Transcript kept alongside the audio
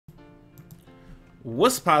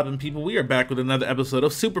What's poppin', people? We are back with another episode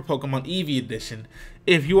of Super Pokemon Eevee Edition.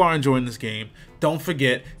 If you are enjoying this game, don't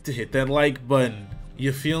forget to hit that like button.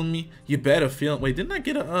 You feel me? You better feel. Wait, didn't I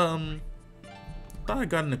get a I thought I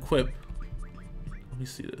got an equip. Let me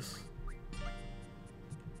see this.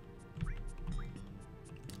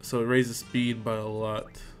 So it raises speed by a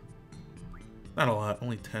lot. Not a lot,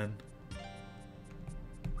 only 10.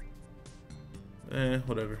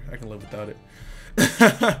 Whatever. I can live without it.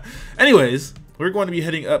 Anyways, we're going to be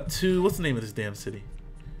heading up to, what's the name of this damn city?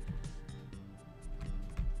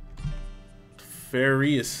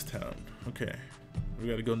 Farias Town. Okay. We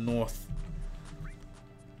gotta go north.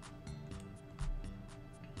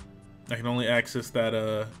 I can only access that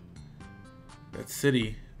that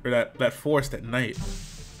city, or that forest at night.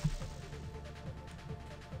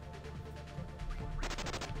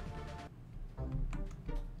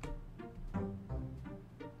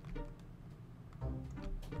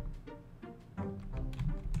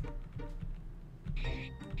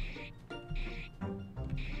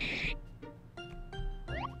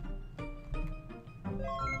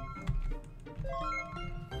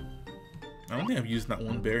 I don't think I've used not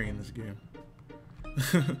one berry in this game.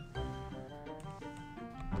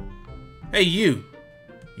 Hey, you!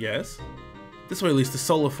 Yes? This way leads to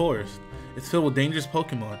Solar Forest. It's filled with dangerous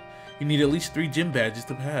Pokemon. You need at least 3 gym badges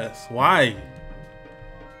to pass. Why?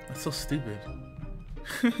 That's so stupid.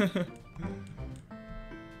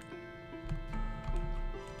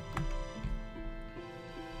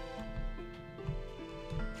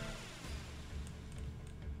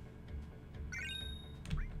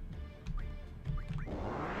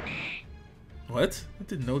 What? It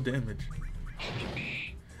did no damage.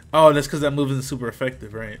 Oh, that's because that move isn't super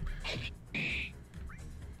effective, right?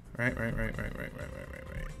 Right. It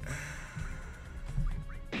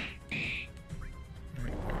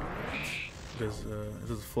does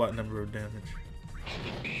a flat number of damage.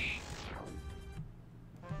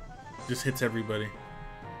 Just hits everybody.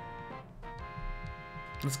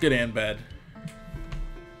 That's good and bad.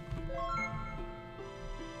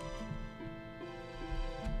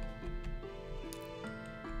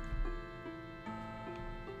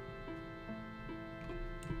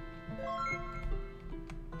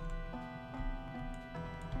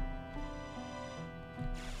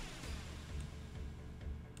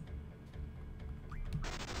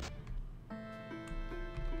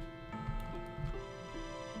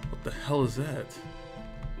 What the hell is that?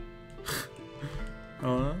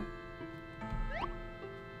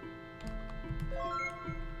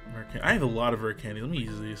 I have a lot of rare candy. Let me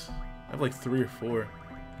use these. I have like 3 or 4.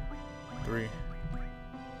 3.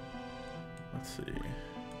 Let's see.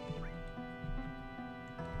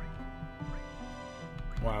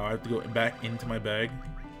 Wow, I have to go back into my bag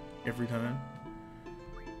every time.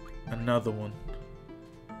 Another one.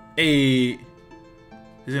 Hey!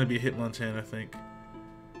 He's gonna be a Hitmonchan, I think.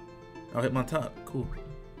 I'll hit my top. Cool.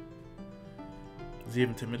 Does he have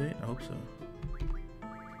Intimidate? I hope so.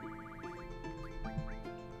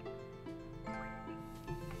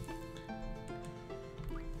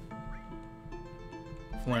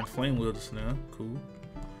 Flying Flame Wheel just now. Cool.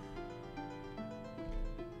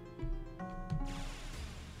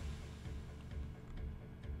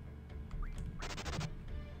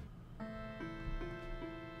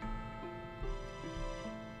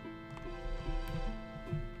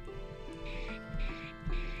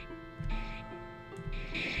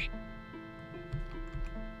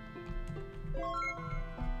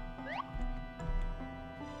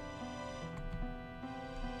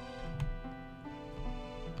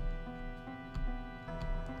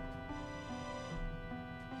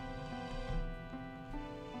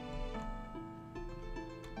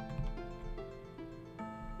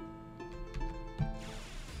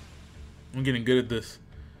 I'm getting good at this.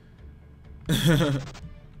 I'm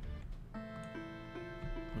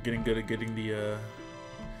getting good at getting the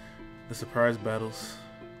surprise battles.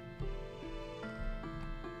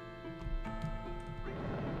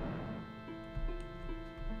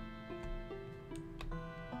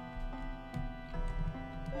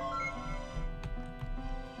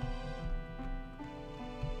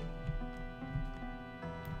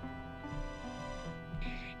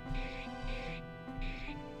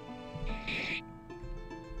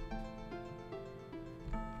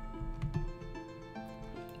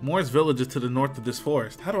 Moore's village is to the north of this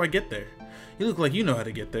forest. How do I get there? You look like you know how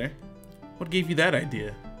to get there. What gave you that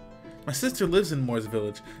idea? My sister lives in Moore's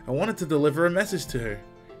village. I wanted to deliver a message to her.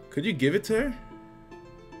 Could you give it to her?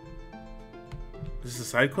 Is this a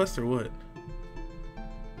side quest or what? It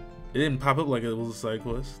didn't pop up like it was a side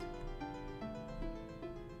quest.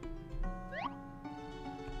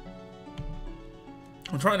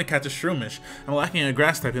 I'm trying to catch a Shroomish. I'm lacking a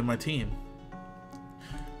grass type in my team.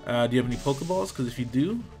 Do you have any Pokeballs? Because if you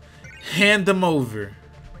do, hand them over.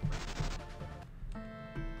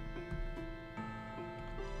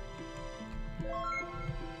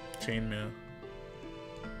 Chainmail.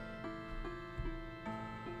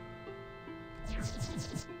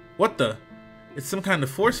 What the? It's some kind of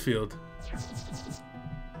force field.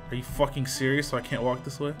 Are you fucking serious? So I can't walk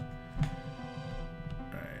this way?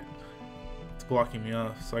 Alright. It's blocking me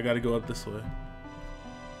off, so I gotta go up this way.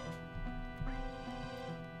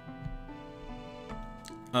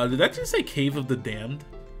 Did that just say Cave of the Damned?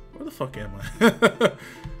 Where the fuck am I? I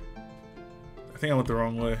think I went the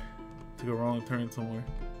wrong way. Took a wrong turn somewhere.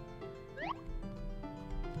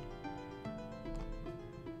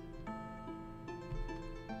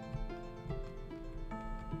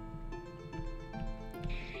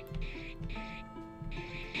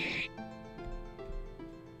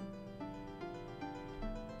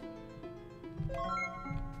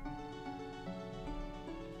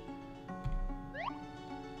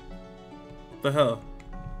 What the hell?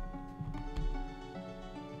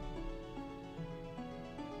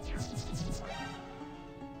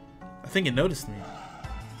 I think it noticed me.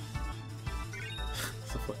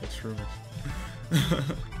 It's a fucking Shroomish.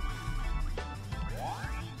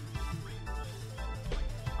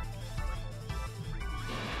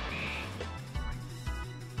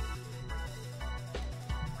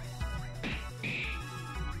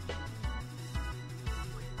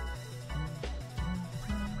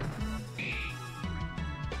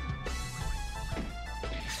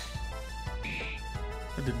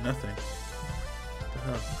 I did nothing. What the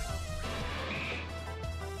hell?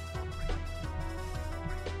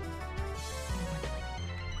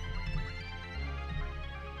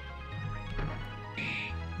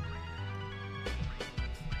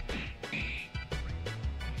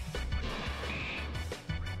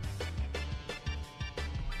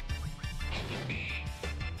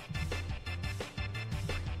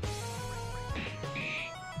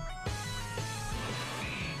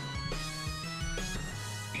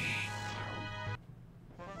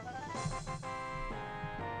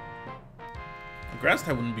 Grass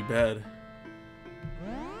type wouldn't be bad.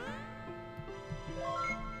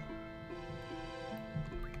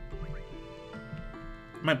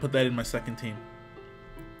 Might put that in my second team.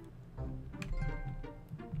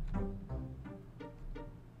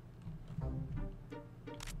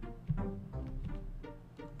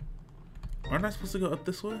 Aren't I supposed to go up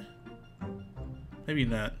this way? Maybe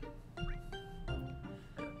not.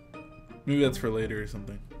 Maybe that's for later or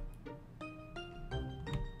something.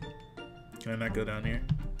 Can I not go down here?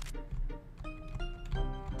 No,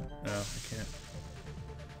 I can't.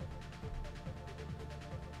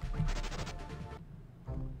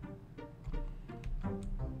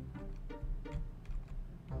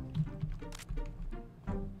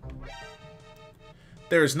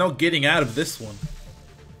 There is no getting out of this one.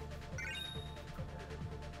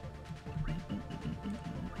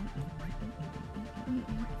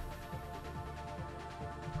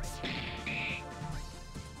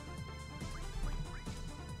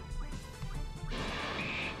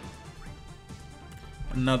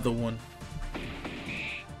 Another one.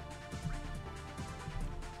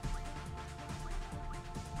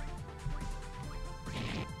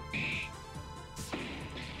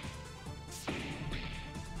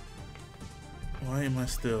 Why am I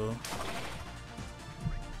still?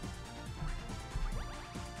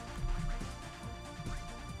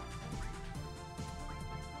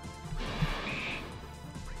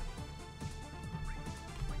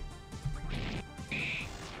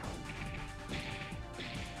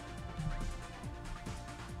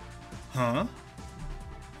 Huh?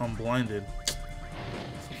 I'm blinded.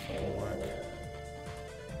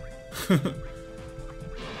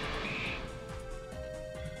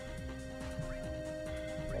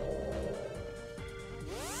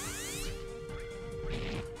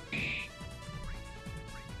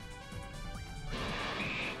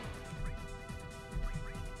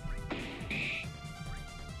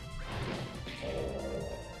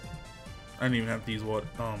 I didn't even have to use water.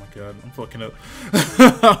 Oh my god, I'm fucking up.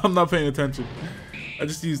 I'm not paying attention. I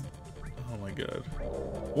just used... Oh my god.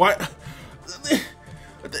 Why?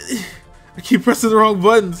 I keep pressing the wrong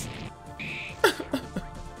buttons.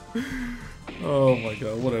 Oh my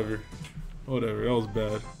god, whatever. Whatever, that was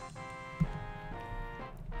bad.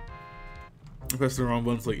 I pressed the wrong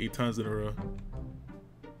buttons like 8 times in a row.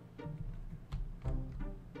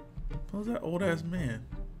 What was that old ass man?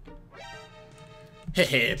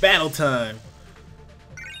 Hehe, battle time!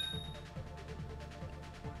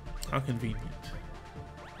 How convenient.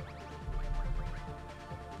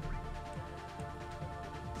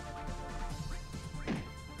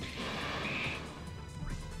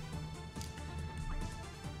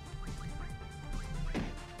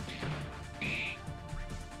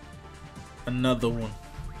 Another one.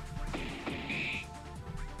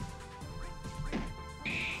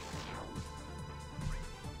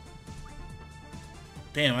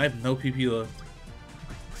 Damn, I have no PP left.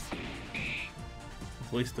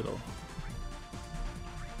 I've wasted all.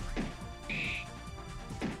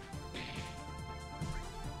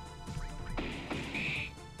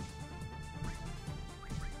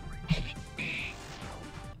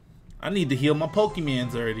 I need to heal my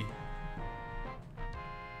Pokemons already.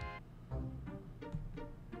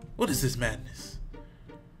 What is this madness?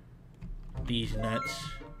 These nuts.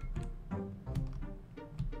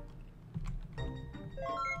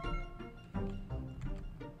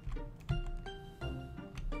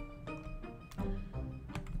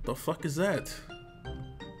 The fuck is that?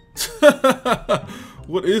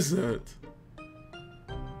 What is that?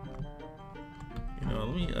 You know,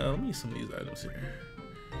 let me use some of these items here.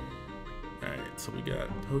 Alright, so we got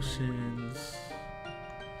potions.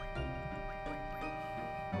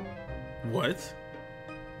 What?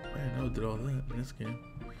 I didn't know it did all that in this game.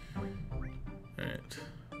 Alright.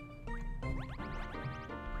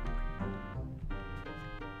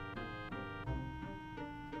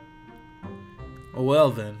 Oh well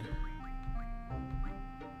then.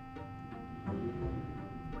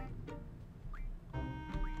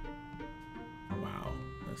 Wow,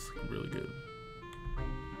 that's really good.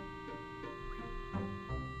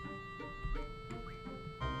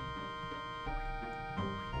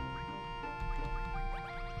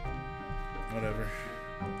 Whatever.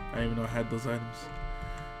 I didn't even know I had those items.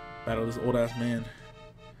 Battle this old ass man.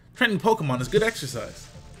 Training Pokemon is good exercise.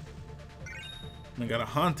 I got a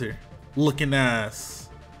Haunter. Looking ass.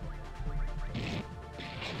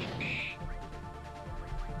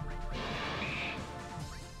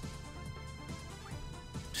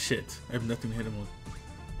 Shit, I have nothing to hit him with.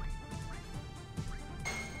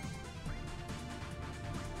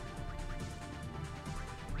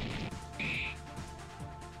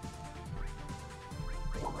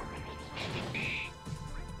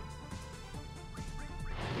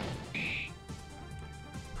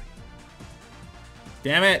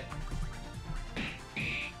 Damn it!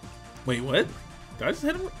 Wait, what? Did I just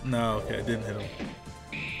hit him? No, okay, I didn't hit him.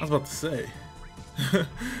 I was about to say. I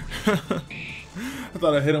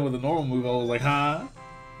thought I hit him with a normal move. I was like, huh?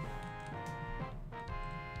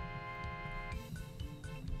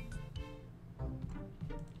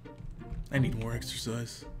 I need more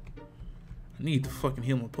exercise. I need to fucking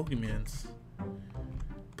heal my Pokemons.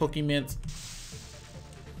 Pokemons.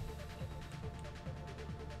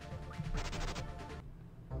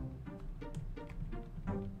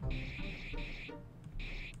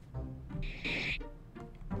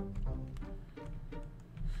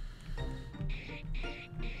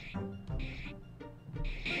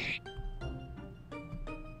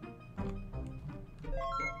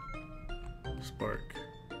 Spark.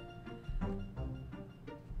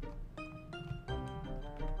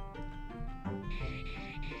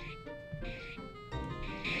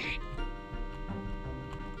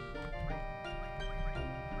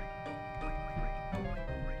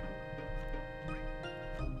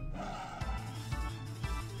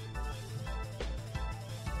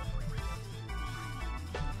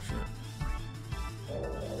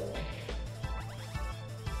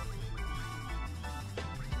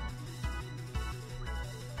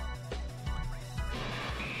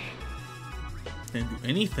 Didn't do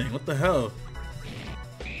anything. What the hell?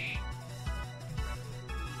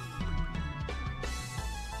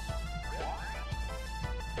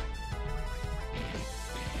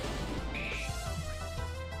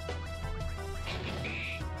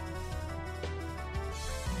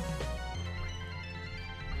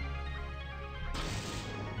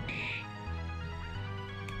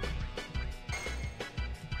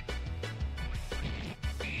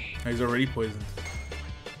 He's already poisoned.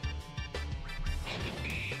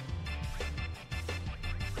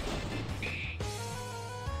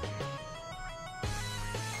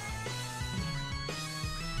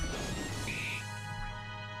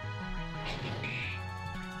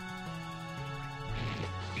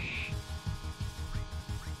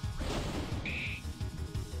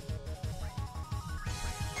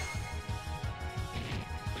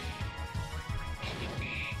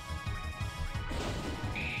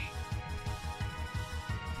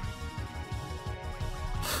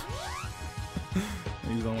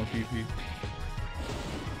 He's on my PP.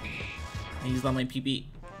 He's on my PP.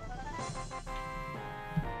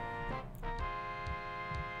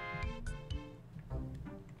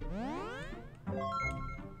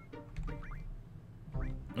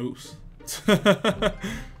 Oops.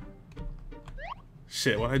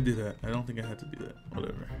 Shit, why'd I do that? I don't think I had to do that.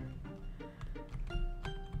 Whatever.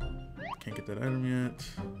 Can't get that item yet.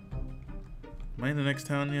 Am I in the next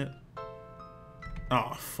town yet?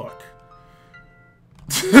 Oh, fuck.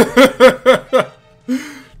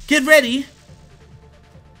 Get ready!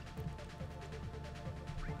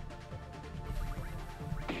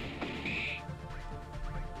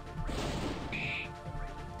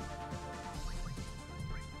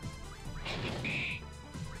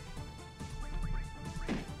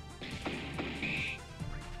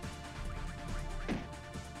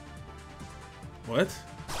 What?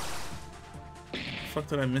 The fuck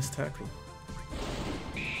did I miss tackle?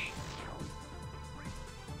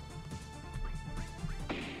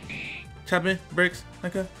 Chapman breaks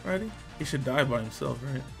Neka already? He should die by himself,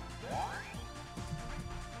 right?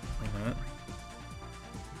 Why not?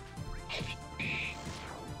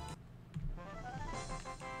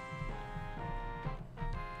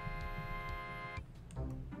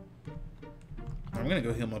 I'm gonna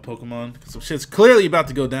go heal my Pokemon because some shit's clearly about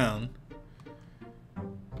to go down.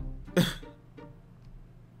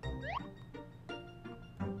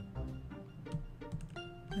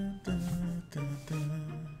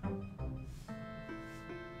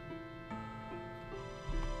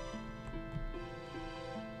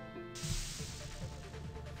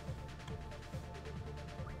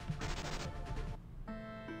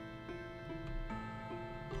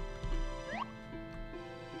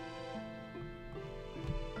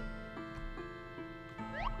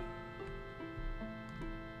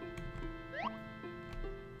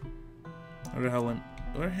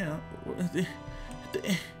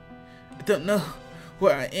 I don't know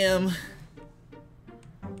where I am.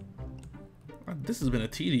 This has been a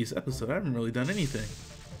tedious episode. I haven't really done anything.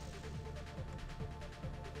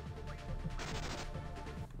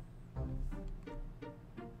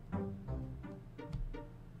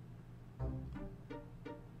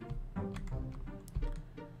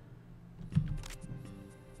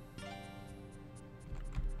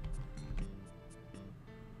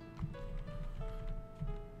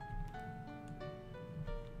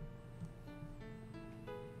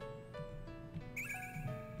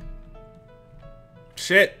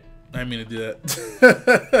 Shit! I didn't mean to do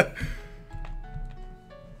that.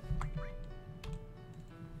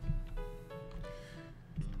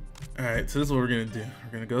 Alright, so this is what we're gonna do.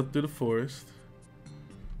 We're gonna go through the forest.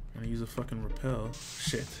 We're gonna use a fucking repel.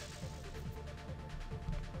 Shit.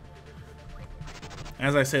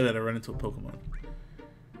 As I say that, I run into a Pokemon.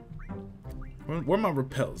 Where my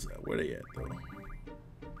repels at? Where they at, though?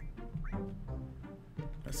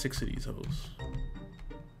 Got 6 of these hoes.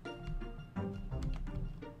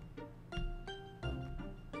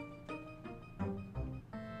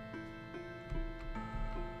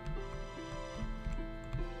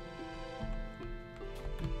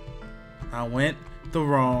 I went the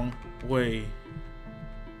wrong way.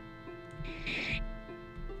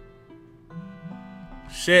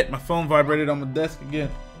 Shit, my phone vibrated on my desk again.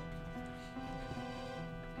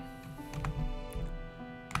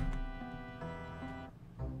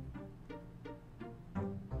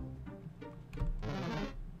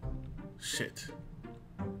 Shit.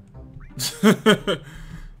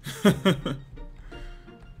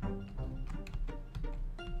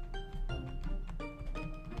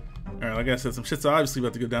 Alright, like I said, some shit's obviously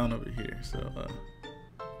about to go down over here, so,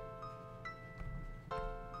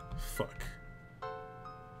 fuck.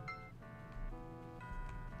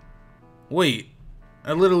 Wait,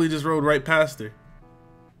 I literally just rode right past her.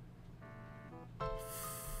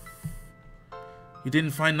 You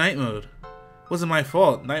didn't find night mode. Wasn't my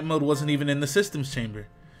fault. Night mode wasn't even in the systems chamber.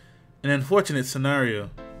 An unfortunate scenario.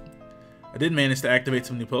 I did manage to activate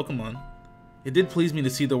some new Pokemon. It did please me to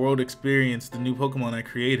see the world experience the new Pokemon I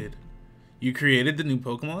created. You created the new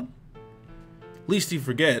Pokemon? Least you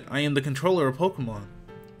forget, I am the controller of Pokemon.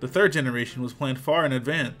 The 3rd generation was planned far in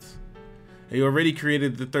advance. You already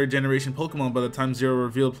created the 3rd generation Pokemon by the time Zero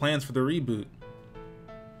revealed plans for the reboot.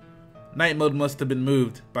 Night mode must have been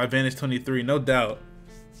moved by Vanish 23, no doubt.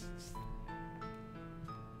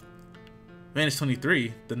 Vanish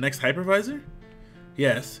 23? The next hypervisor?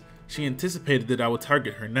 Yes, she anticipated that I would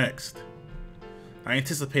target her next. I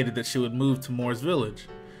anticipated that she would move to Moore's Village.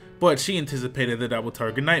 But she anticipated that I would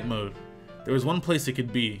target night mode. There was one place it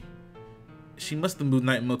could be. She must have moved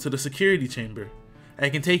night mode to the security chamber. I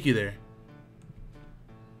can take you there.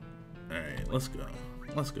 Alright, let's go.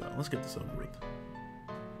 Let's go. Let's get this over with.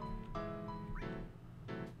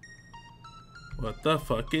 What the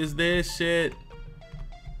fuck is this shit?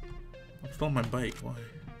 I stole my bike. Why?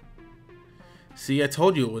 See, I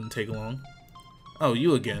told you it wouldn't take long. Oh,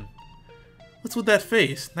 you again. What's with that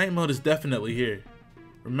face? Night mode is definitely here.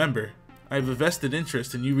 Remember, I have a vested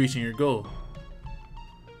interest in you reaching your goal.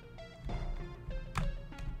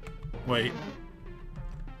 Wait.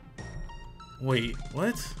 Wait,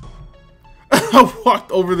 what? I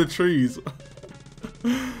walked over the trees.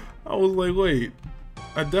 I was like, wait.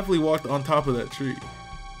 I definitely walked on top of that tree.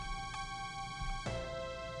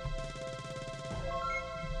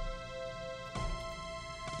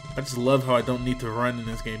 I just love how I don't need to run in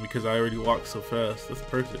this game because I already walk so fast. That's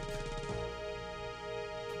perfect.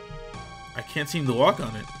 I can't seem to walk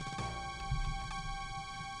on it.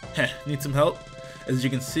 Heh, need some help? As you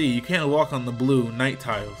can see, you can't walk on the blue night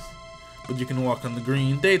tiles, but you can walk on the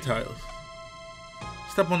green day tiles.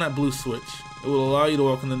 Step on that blue switch. It will allow you to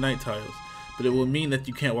walk on the night tiles, but it will mean that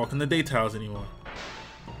you can't walk on the day tiles anymore.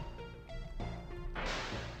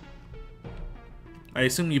 I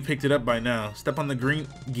assume you picked it up by now. Step on the green...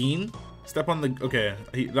 Step on the... Okay,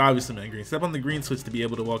 he obviously meant green. Step on the green switch to be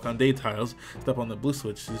able to walk on day tiles. Step on the blue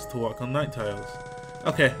switch is to walk on night tiles.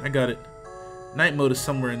 Okay, I got it. Night mode is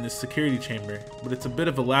somewhere in this security chamber, but it's a bit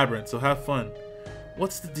of a labyrinth, so have fun.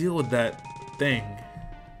 What's the deal with that thing?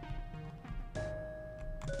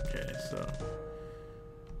 Okay, so...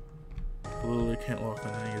 Literally can't walk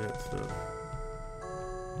on any of that stuff.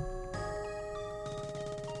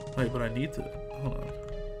 Wait, but I need to... Hold on.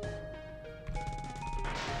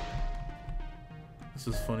 This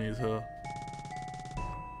is funny as hell.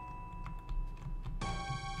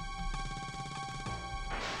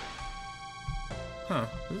 Huh,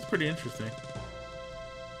 this is pretty interesting.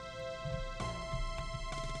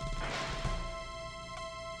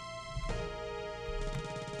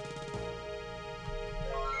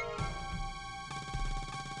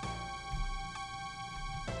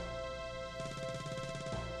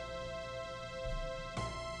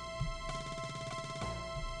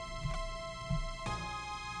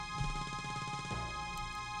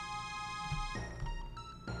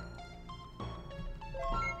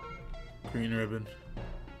 Green ribbon.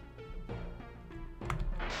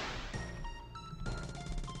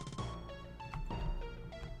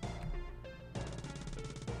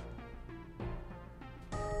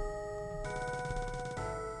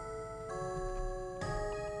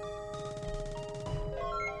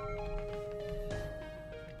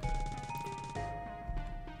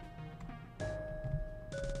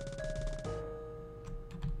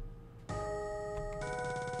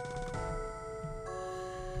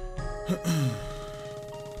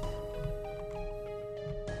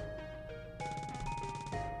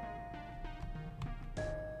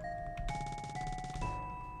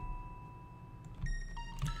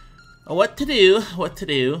 What to do? What to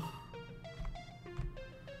do?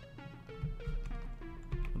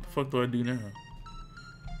 What the fuck do I do now?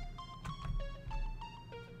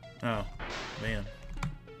 Oh, man.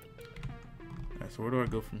 Alright, so where do I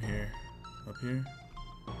go from here? Up here?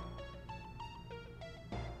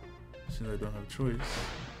 Since I don't have a choice.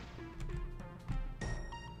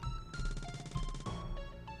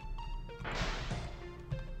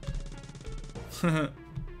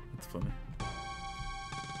 That's funny.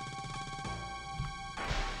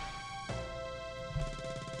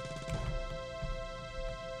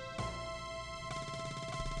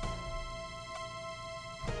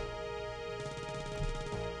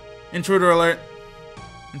 Intruder alert!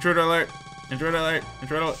 Intruder alert! Intruder alert!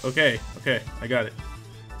 Intruder alert! Okay, okay, I got it.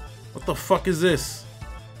 What the fuck is this?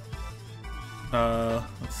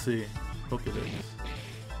 Let's see. Pokédex.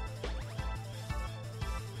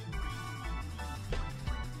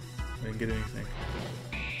 I didn't get anything.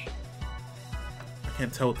 I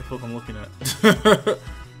can't tell what the fuck I'm looking at.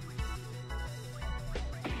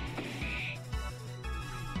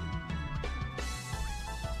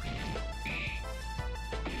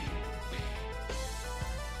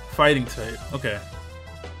 Fighting type. Okay.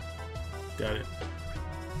 Got it.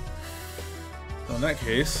 So in that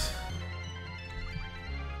case...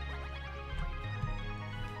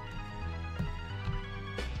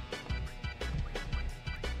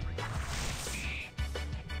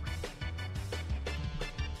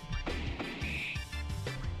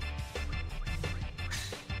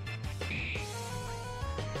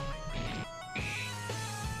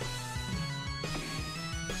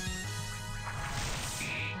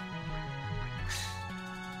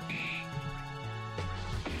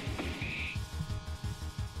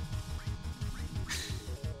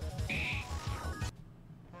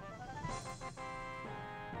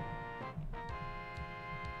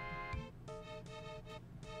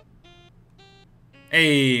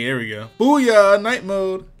 Hey, there we go. Booyah! Night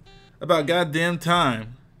mode. About goddamn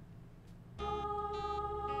time.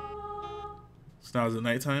 So now is it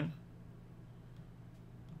nighttime?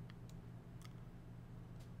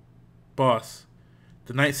 Boss,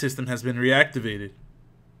 the night system has been reactivated.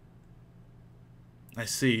 I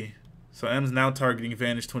see. So M's now targeting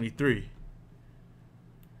Vantage 23.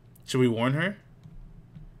 Should we warn her?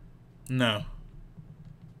 No.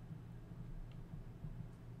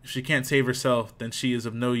 If she can't save herself, then she is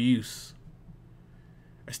of no use.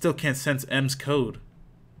 I still can't sense M's code.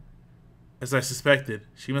 As I suspected,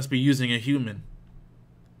 she must be using a human.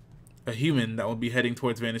 A human that will be heading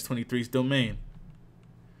towards Vantage 23's domain.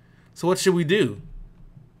 So what should we do?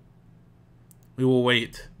 We will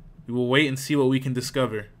wait. We will wait and see what we can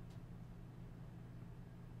discover.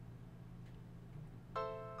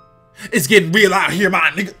 It's getting real out here, my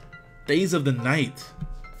nigga. Days of the night.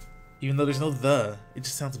 Even though there's no the, it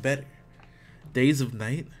just sounds better. Days of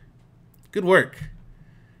night? Good work.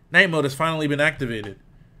 Night mode has finally been activated.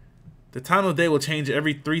 The time of day will change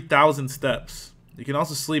every 3,000 steps. You can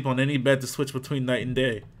also sleep on any bed to switch between night and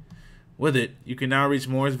day. With it, you can now reach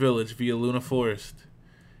Moore's village via Luna Forest.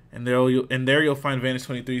 And there you'll find Vantage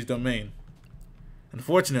 23's domain.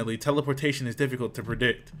 Unfortunately, teleportation is difficult to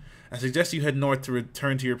predict. I suggest you head north to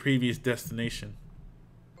return to your previous destination.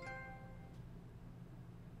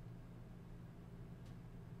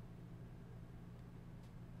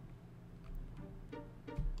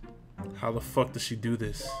 How the fuck does she do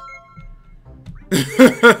this?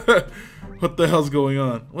 What the hell's going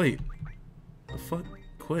on? Wait. The fuck?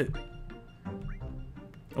 Quit.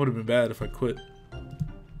 It would have been bad if I quit.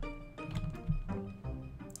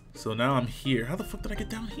 So now I'm here. How the fuck did I get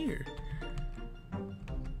down here?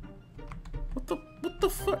 What the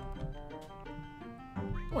fuck?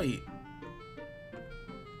 Wait.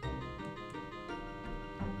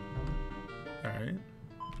 Alright.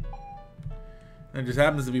 There just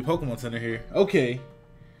happens to be Pokemon Center here. Okay.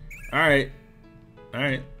 Alright.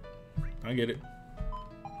 Alright. I get it.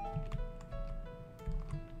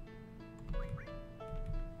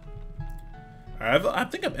 I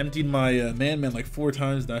think I've emptied my Man like 4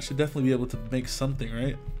 times now. I should definitely be able to make something,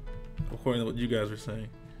 right? According to what you guys were saying.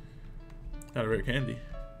 Got a rare candy.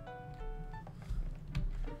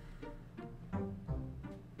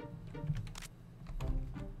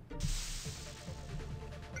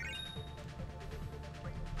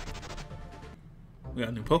 We got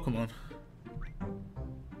a new Pokemon.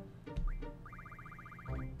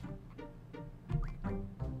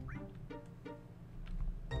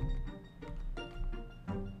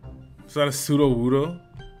 Is that a pseudo Wudo?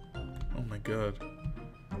 Oh my god.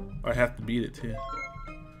 I have to beat it too.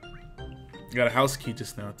 I got a house key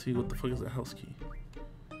just now too. What the fuck is that house key?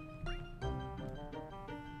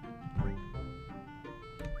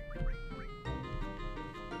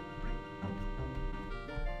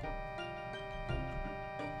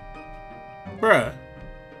 Bruh.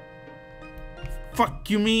 Fuck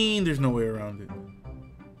you mean there's no way around it.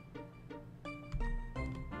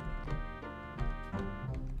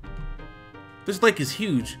 This lake is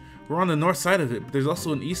huge. We're on the north side of it, but there's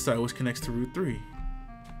also an east side which connects to Route 3.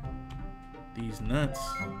 These nuts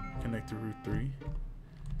connect to Route 3.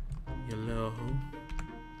 You little hoe.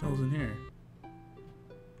 What the hell's in here?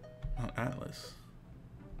 Oh, Atlas.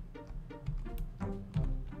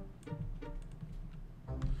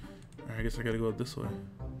 Alright, I guess I gotta go this way.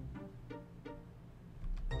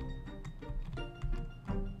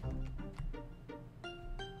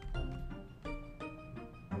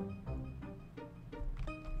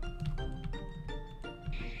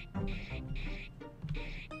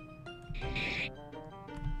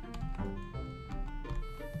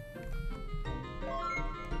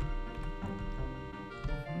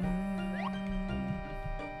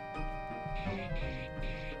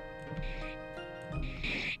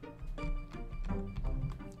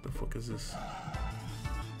 The fuck is this?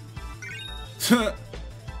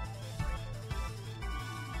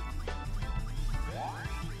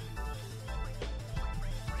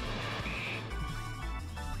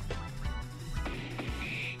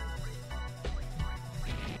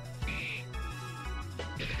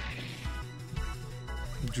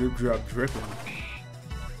 Drip drop dripping.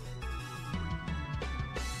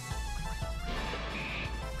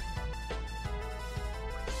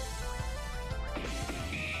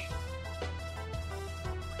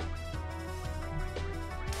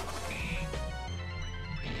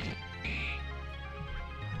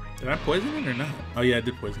 Did I poison it or not? Oh yeah, I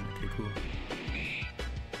did poison it. Okay, cool.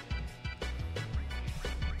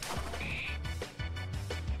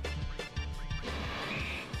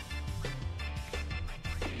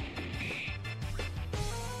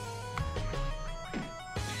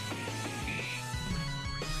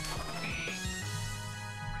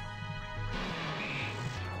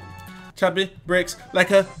 Choppy bricks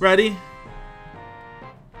like a ready.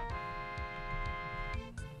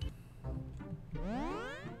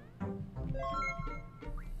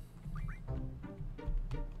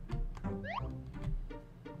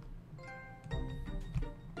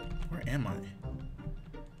 am I?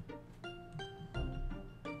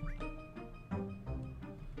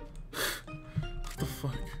 What the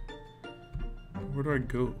fuck? Where do I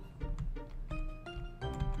go?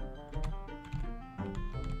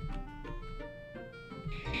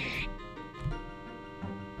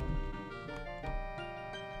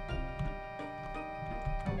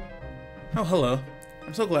 Oh, hello.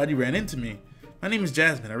 I'm so glad you ran into me. My name is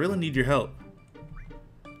Jasmine. I really need your help.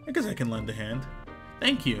 I guess I can lend a hand.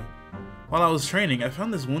 Thank you. While I was training, I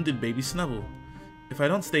found this wounded baby Snubble. If I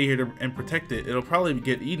don't stay here and protect it, it'll probably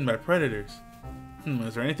get eaten by predators.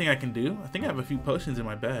 Is there anything I can do? I think I have a few potions in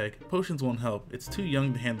my bag. Potions won't help. It's too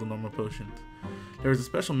young to handle normal potions. There is a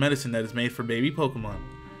special medicine that is made for baby Pokemon.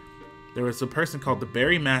 There is a person called the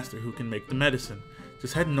Berry Master who can make the medicine.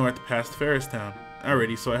 Just head north past Ferris Town.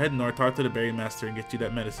 Alrighty, so I head north, talk to the Berry Master, and get you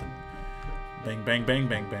that medicine. Bang, bang, bang,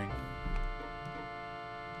 bang, bang.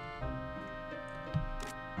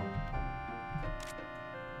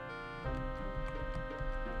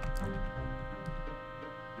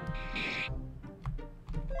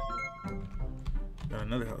 Got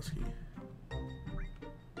another house key.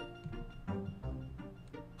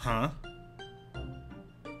 Huh?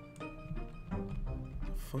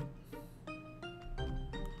 Fuck.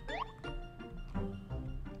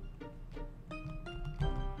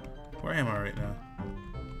 Where am I right now?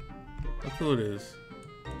 Look who it is.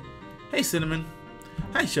 Hey, Cinnamon.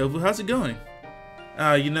 Hi, Shofu. How's it going?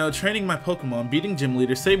 You know, training my Pokemon, beating gym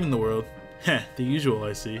leaders, saving the world. Heh, the usual,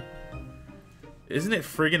 I see. Isn't it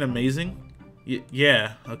friggin' amazing?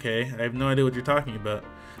 Yeah, okay. I have no idea what you're talking about.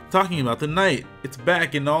 I'm talking about the night. It's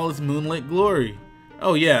back in all its moonlit glory.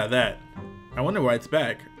 Oh yeah, that. I wonder why it's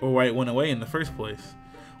back, or why it went away in the first place.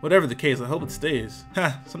 Whatever the case, I hope it stays.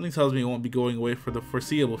 Ha, something tells me it won't be going away for the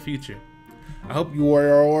foreseeable future. I hope you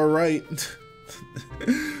are alright.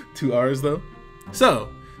 2 hours though. So,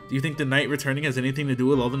 do you think the night returning has anything to do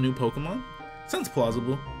with all the new Pokemon? Sounds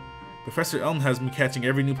plausible. Professor Elm has me catching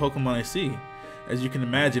every new Pokemon I see. As you can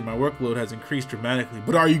imagine, my workload has increased dramatically.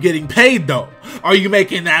 But are you getting paid though? Are you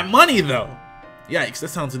making that money though? Yikes, that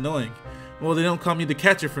sounds annoying. Well, they don't call me the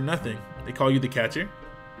catcher for nothing. They call you the catcher?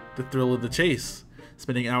 The thrill of the chase.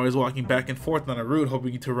 Spending hours walking back and forth on a route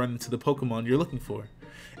hoping to run into the Pokemon you're looking for.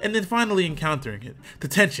 And then finally encountering it. The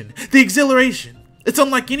tension. The exhilaration. It's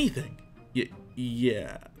unlike anything.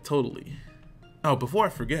 Yeah, totally. Oh, before I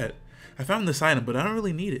forget, I found this item, but I don't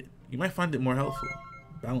really need it. You might find it more helpful.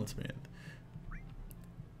 Balance Band.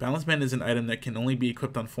 Balance Band is an item that can only be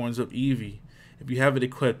equipped on forms of Eevee. If you have it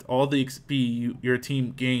equipped, all the XP your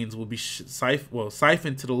team gains will be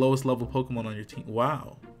siphoned to the lowest level Pokemon on your team.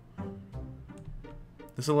 Wow.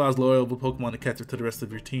 This allows lower level Pokemon to catch up to the rest of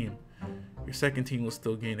your team. Your second team will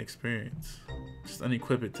still gain experience. Just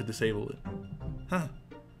unequip it to disable it. Huh.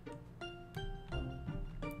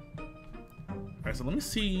 Alright, so let me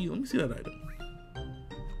see that item.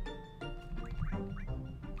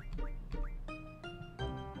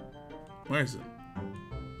 Where is it?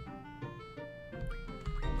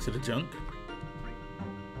 Is it a junk?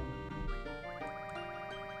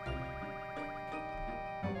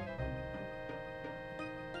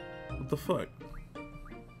 What the fuck?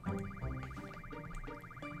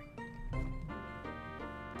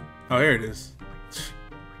 Oh, here it is.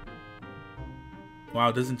 Wow,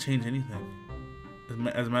 it doesn't change anything.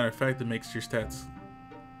 As a matter of fact, it makes your stats.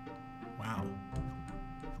 Wow.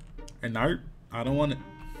 And art? I don't want it.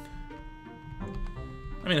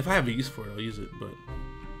 I mean, if I have a use for it, I'll use it, but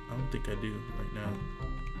I don't think I do right now.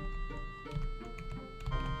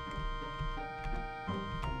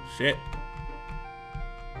 Shit.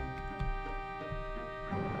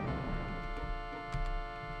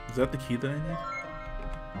 Is that the key that I need?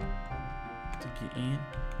 To get in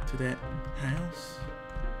to that house?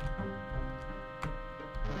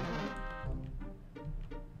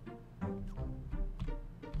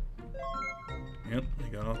 Yep, I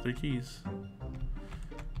got all 3 keys.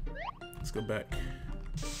 Let's go back.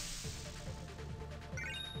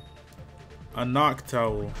 A knock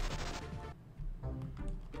towel.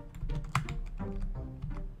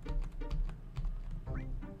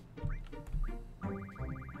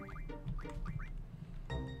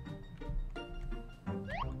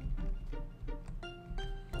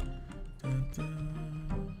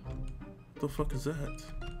 What the fuck is that?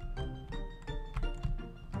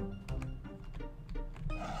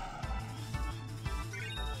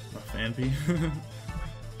 Fanpy.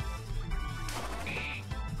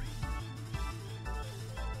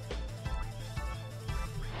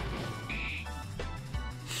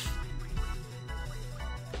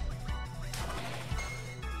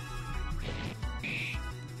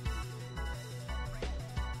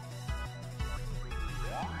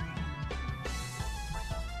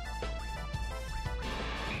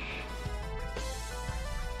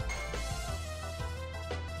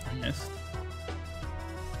 Missed.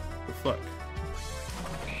 The fuck?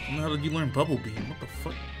 How did you learn Bubble Beam? What the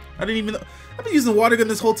fuck? I didn't even know. I've been using water gun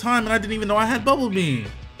this whole time and I didn't even know I had Bubble Beam.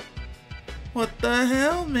 What the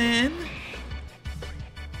hell, man?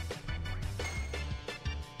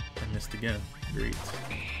 I missed again. Great.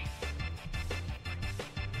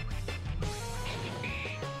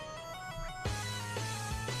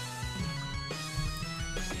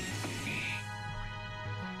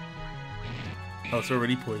 Oh, it's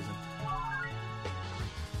already poisoned.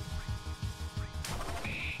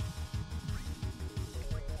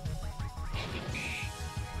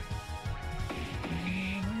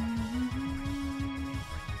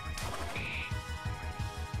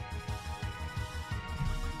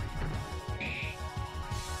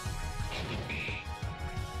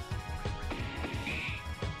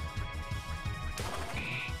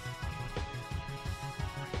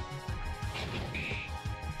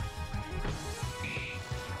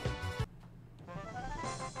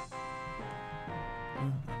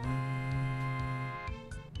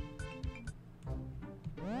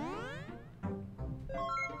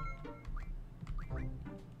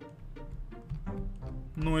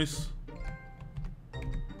 Nice.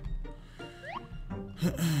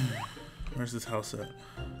 Where's this house at?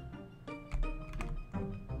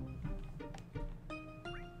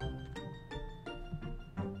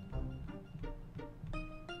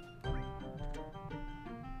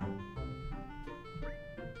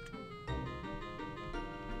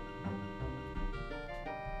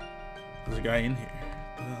 There's a guy in here.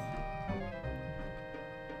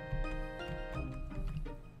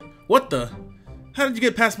 What the? How did you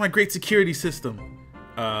get past my great security system?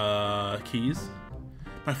 Keys?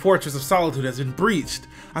 My fortress of solitude has been breached.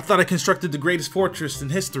 I thought I constructed the greatest fortress in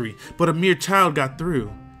history, but a mere child got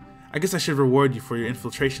through. I guess I should reward you for your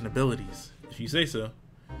infiltration abilities. If you say so.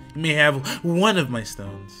 You may have one of my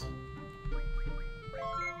stones.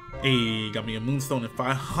 Hey, got me a moonstone and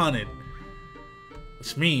 500.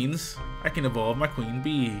 Which means I can evolve my queen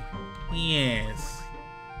bee. Yes.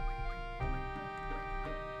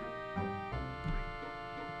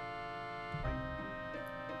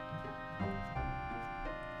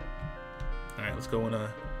 Alright, let's go in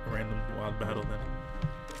a random wild battle then.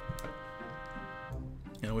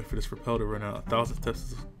 Can't wait for this repel to run out. 1,000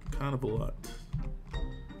 steps is kind of a lot.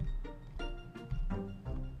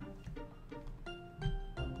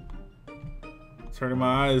 It's hurting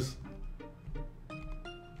my eyes.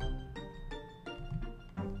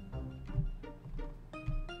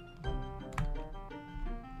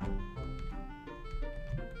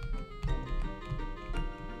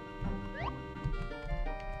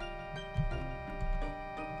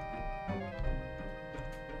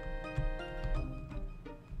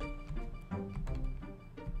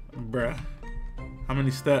 Bruh, how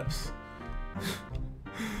many steps?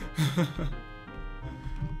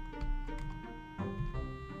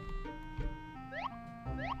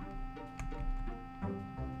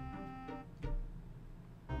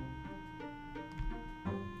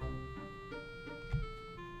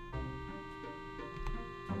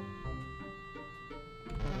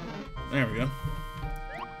 There we go.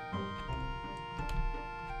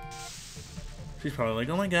 She's probably like,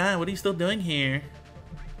 oh my god, what are you still doing here?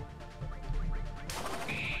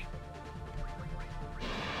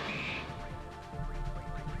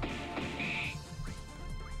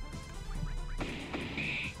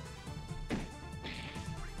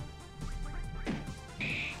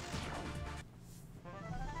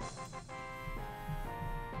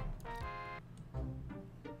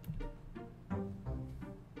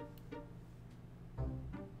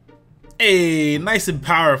 Hey, nice and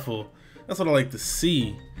powerful. That's what I like to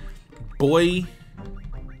see. Boy.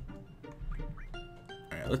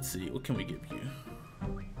 Alright, let's see. What can we give you?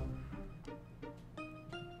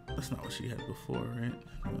 That's not what she had before, right?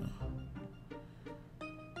 No.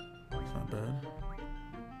 That's not bad.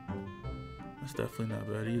 That's definitely not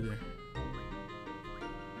bad either.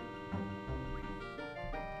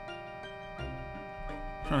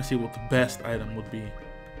 Trying to see what the best item would be.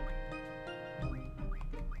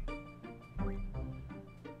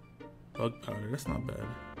 Bug powder, that's not bad.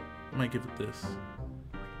 I might give it this.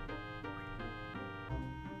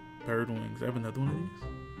 Bird wings. I have another one of these?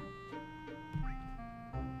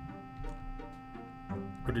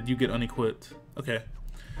 Or did you get unequipped? Okay.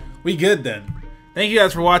 We good then. Thank you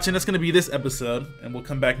guys for watching. That's gonna be this episode. And we'll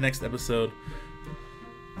come back next episode.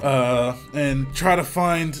 And try to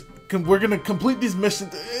find... We're gonna complete these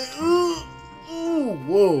missions. Ooh,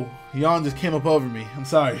 whoa. Yawn just came up over me. I'm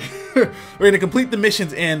sorry. We're gonna complete the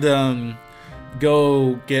missions and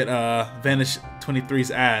go get Vanish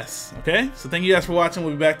 23's ass. Okay, so thank you guys for watching.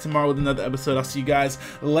 We'll be back tomorrow with another episode. I'll see you guys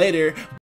later.